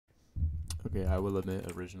Okay, I will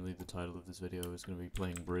admit, originally the title of this video was going to be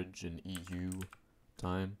playing Bridge in EU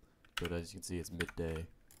time, but as you can see it's midday.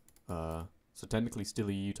 So technically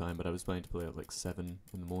still EU time, but I was planning to play at like 7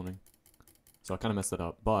 in the morning. So I kind of messed that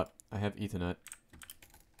up, but I have Ethernet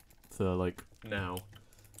for like now.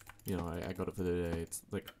 You know, I got it for the day. It's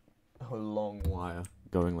like a long wire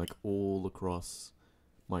going like all across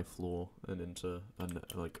my floor and into, and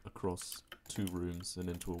like across 2 rooms and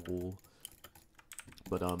into a wall.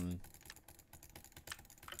 But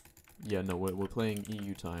yeah, no, we're playing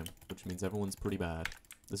EU time, which means everyone's pretty bad.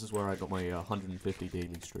 This is where I got my 150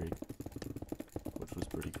 daily streak, which was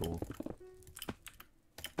pretty cool.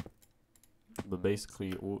 But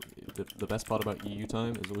basically, the best part about EU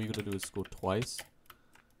time is all you gotta do is score twice,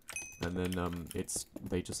 and then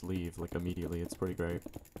they just leave like immediately. It's pretty great.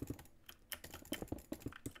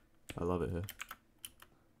 I love it here.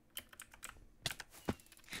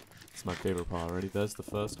 It's my favorite part already. There's the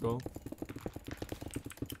first goal.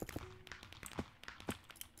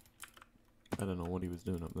 I don't know what he was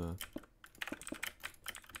doing up there.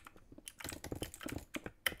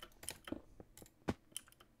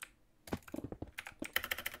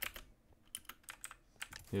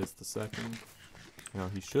 Here's the second. Now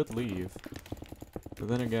he should leave. But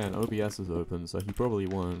then again, OBS is open, so he probably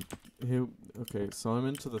won't. Okay, so I'm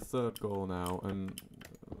into the third goal now, and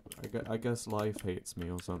I guess life hates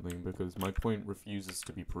me or something, because my point refuses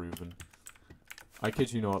to be proven. I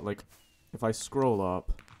kid you not, like, if I scroll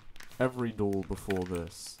up, every duel before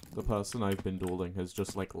this, the person I've been dueling has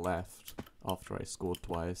just, like, left after I scored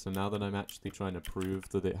twice, and now that I'm actually trying to prove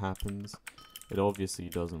that it happens, it obviously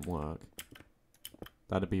doesn't work.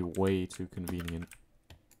 That'd be way too convenient.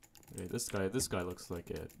 Okay, this guy looks like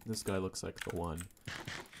it. This guy looks like the one.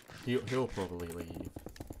 He'll probably leave.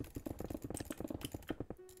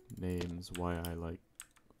 Names, okay.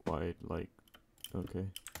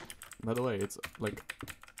 By the way, it's, like,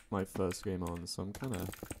 my first game on, so I'm kinda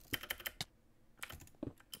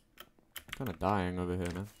dying over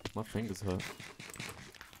here, man. My fingers hurt.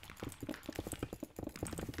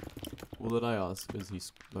 All that I ask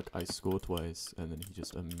is I score twice, and then he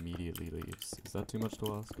just immediately leaves. Is that too much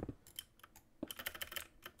to ask?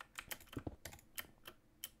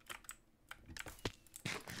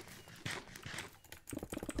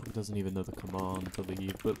 Probably doesn't even know the command to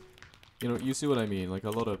leave, but, you know, you see what I mean. Like,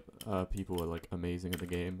 a lot of people are, like, amazing at the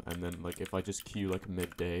game, and then, like, if I just queue, like,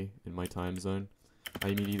 midday in my time zone, I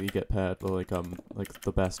immediately get paired with, like,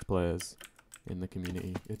 the best players in the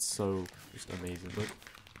community. It's so just amazing.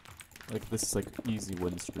 Like, this is, like, easy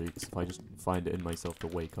win streaks if I just find it in myself to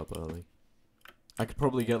wake up early. I could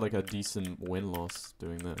probably get, like, a decent win-loss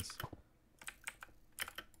doing this.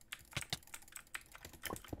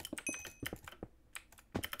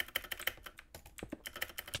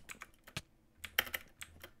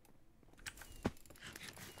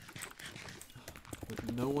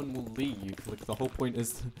 Like, no one will leave. Like, the whole point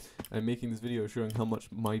is that I'm making this video showing how much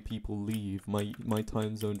my people leave. My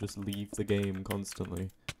time zone just leaves the game constantly.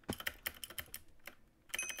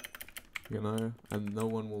 You know? And no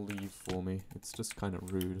one will leave for me. It's just kind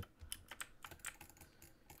of rude.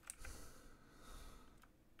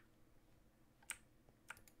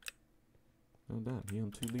 Oh damn, he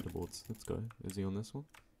on 2 leaderboards. Let's go. Is he on this one?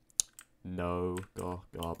 No.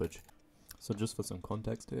 Garbage. So just for some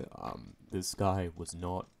context here, this guy was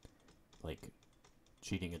not, like,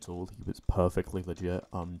 cheating at all. He was perfectly legit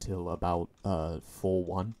until about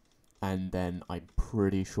 4-1. And then I'm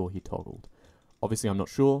pretty sure he toggled. Obviously I'm not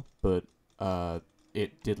sure, but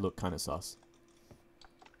it did look kind of sus.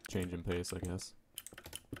 Change in pace, I guess.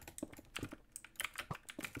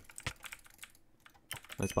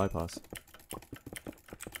 Nice bypass.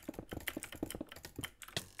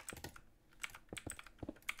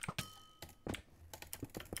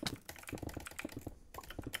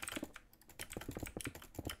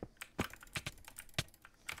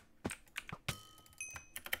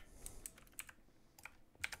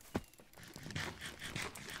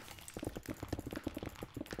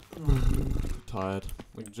 Tired.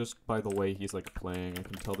 Like, just by the way he's, like, playing, I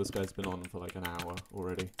can tell this guy's been on for, like, an hour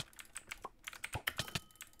already.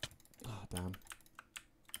 Ah, damn.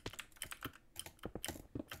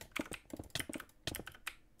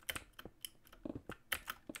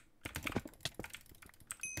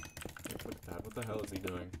 Like, look at that. What the hell is he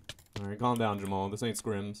doing? Alright, calm down, Jamal. This ain't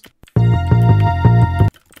scrims.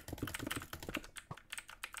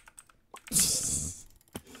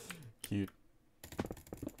 Cute.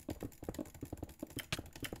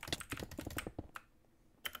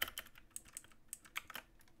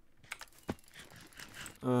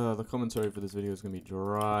 The commentary for this video is gonna be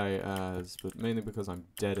dry as, but mainly because I'm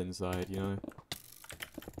dead inside, you know?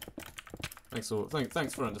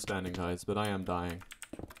 Thanks for understanding, guys, but I am dying.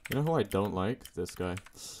 You know who I don't like? This guy.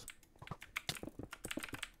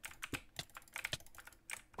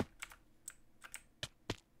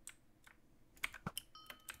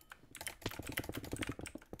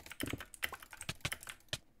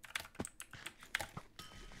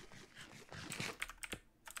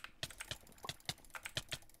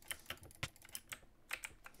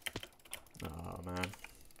 Oh, man.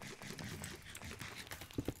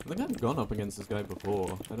 I think I've gone up against this guy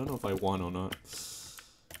before. I don't know if I won or not.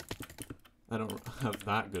 I don't have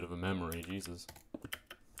that good of a memory, Jesus.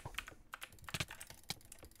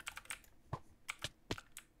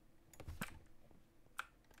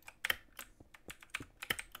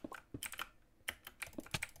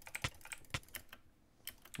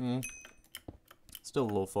 Still a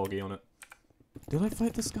little foggy on it. Did I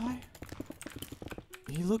fight this guy?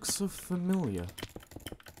 He looks so familiar.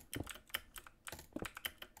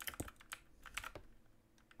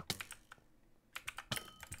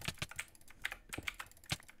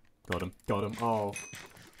 Got him. Got him. Oh.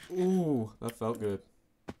 Ooh, that felt good.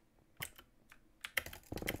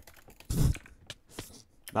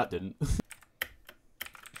 That didn't.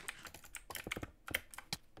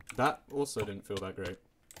 That also didn't feel that great.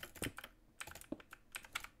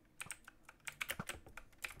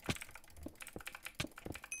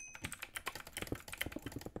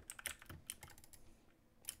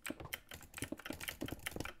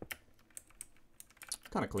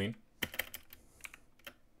 Kind of clean.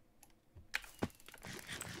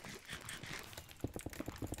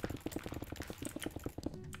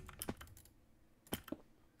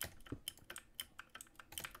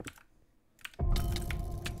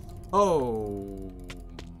 Oh.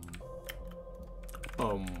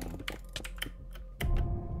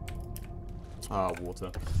 Ah,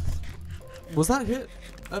 water. Was that hit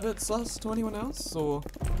a bit sus to anyone else, or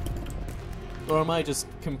am I just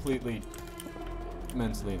completely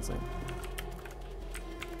mentally insane?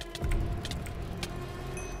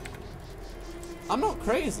 I'm not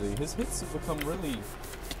crazy. His hits have become really...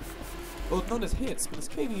 Well, not his hits, but his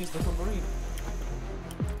KD has become very...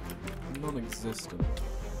 non-existent.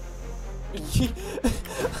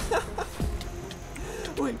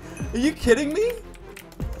 Wait, are you kidding me?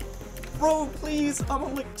 Bro, please, I'm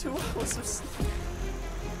on like 2 hours of sleep.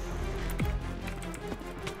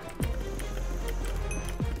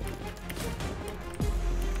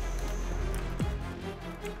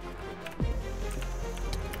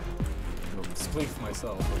 I'm spleef for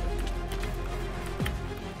myself.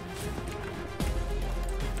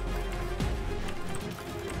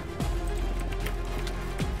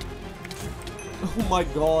 Oh my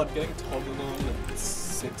god, getting toggled on at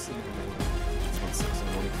 6 in the morning. It's not 6 in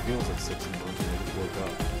the morning, it feels like 6 in the morning. I just woke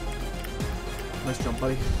up. Nice jump,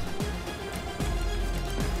 buddy.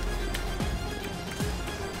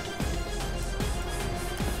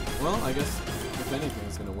 Well, I guess if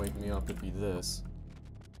anything's gonna wake me up, it'd be this.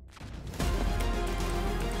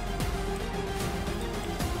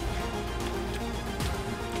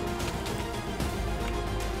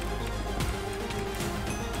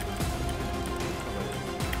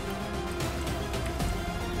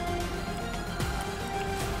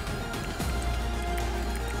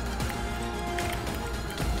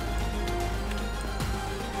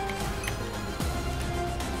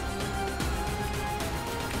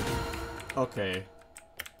 Okay.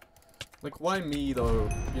 Like, why me, though?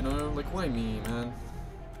 You know? Like, why me, man?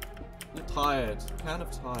 I'm tired. Kind of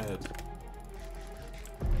tired.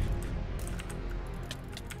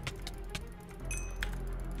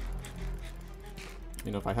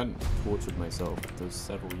 You know, if I hadn't tortured myself those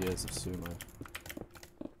several years of sumo,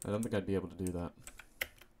 I don't think I'd be able to do that.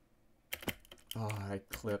 Oh, I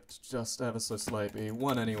clipped just ever so slightly.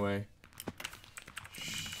 Won anyway.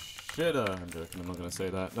 Shitter. I'm joking, I'm not gonna say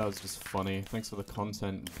that. That was just funny. Thanks for the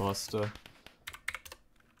content, Buster.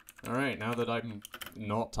 Alright, now that I'm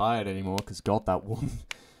not tired anymore, because God, that one.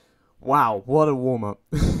 Wow, what a warm-up.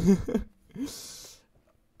 Thanks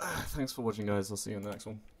for watching, guys. I'll see you in the next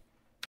one.